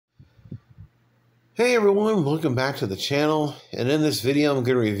Hey everyone, welcome back to the channel, and in this video I'm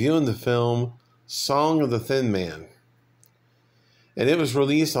going to be reviewing the film Song of the Thin Man. And it was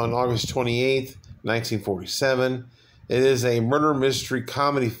released on August 28th, 1947. It is a murder mystery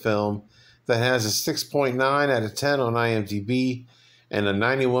comedy film that has a 6.9 out of 10 on IMDb and a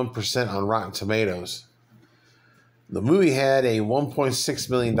 91% on Rotten Tomatoes. The movie had a $1.6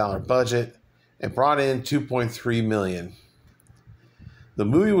 million budget and brought in $2.3 million. The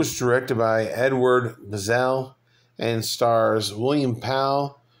movie was directed by Edward Mazel and stars William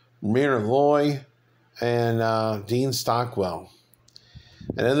Powell, Myrna Loy, and Dean Stockwell.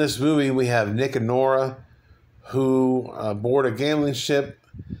 And in this movie, we have Nick and Nora, who board a gambling ship.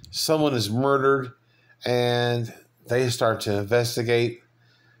 Someone is murdered, and they start to investigate.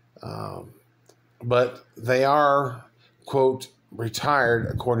 But they are, quote,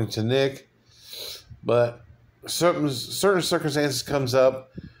 retired, according to Nick. But certain circumstances comes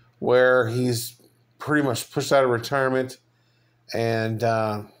up where he's pretty much pushed out of retirement, and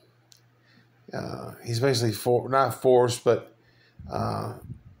he's basically not forced, but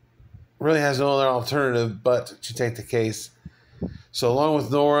really has no other alternative but to take the case. So along with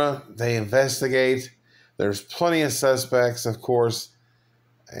Nora, they investigate. There's plenty of suspects, of course,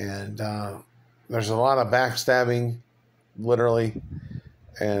 and there's a lot of backstabbing, literally.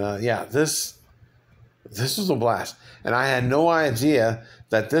 And yeah, this was a blast. And I had no idea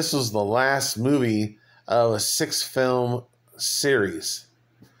that this was the last movie of a 6-film series.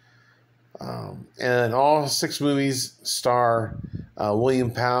 And all 6 movies star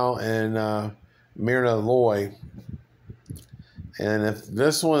William Powell and Myrna Loy. And if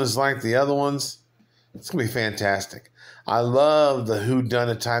this one is like the other ones, it's going to be fantastic. I love the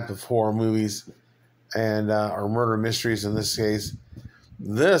whodunit type of horror movies and or murder mysteries in this case.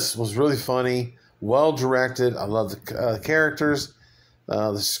 This was really funny. Well directed. I love the characters,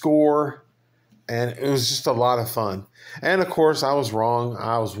 the score, and it was just a lot of fun. And of course, I was wrong.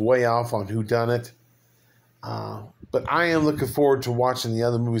 I was way off on whodunit. But I am looking forward to watching the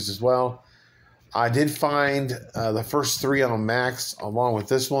other movies as well. I did find the first 3 on Max along with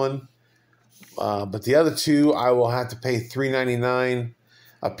this one. But the other 2 I will have to pay $3.99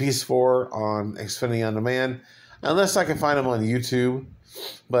 a piece for on Xfinity On Demand, unless I can find them on YouTube.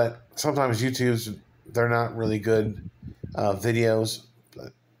 But sometimes they're not really good videos.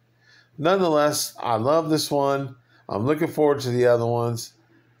 But nonetheless, I love this one. I'm looking forward to the other ones.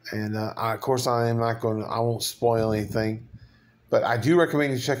 And of course, I won't spoil anything. But I do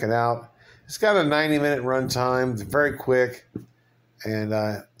recommend you check it out. It's got a 90-minute runtime. It's very quick. And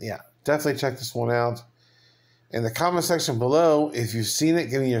yeah, definitely check this one out. In the comment section below, if you've seen it,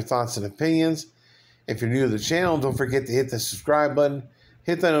 give me your thoughts and opinions. If you're new to the channel, don't forget to hit the subscribe button.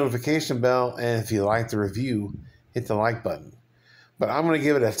 Hit that notification bell, and if you like the review, hit the like button. But I'm going to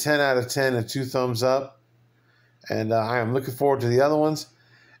give it a 10 out of 10 and 2 thumbs up. And I am looking forward to the other ones.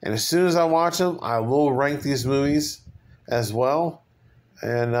 And as soon as I watch them, I will rank these movies as well.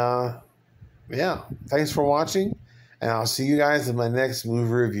 And yeah, thanks for watching. And I'll see you guys in my next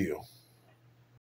movie review.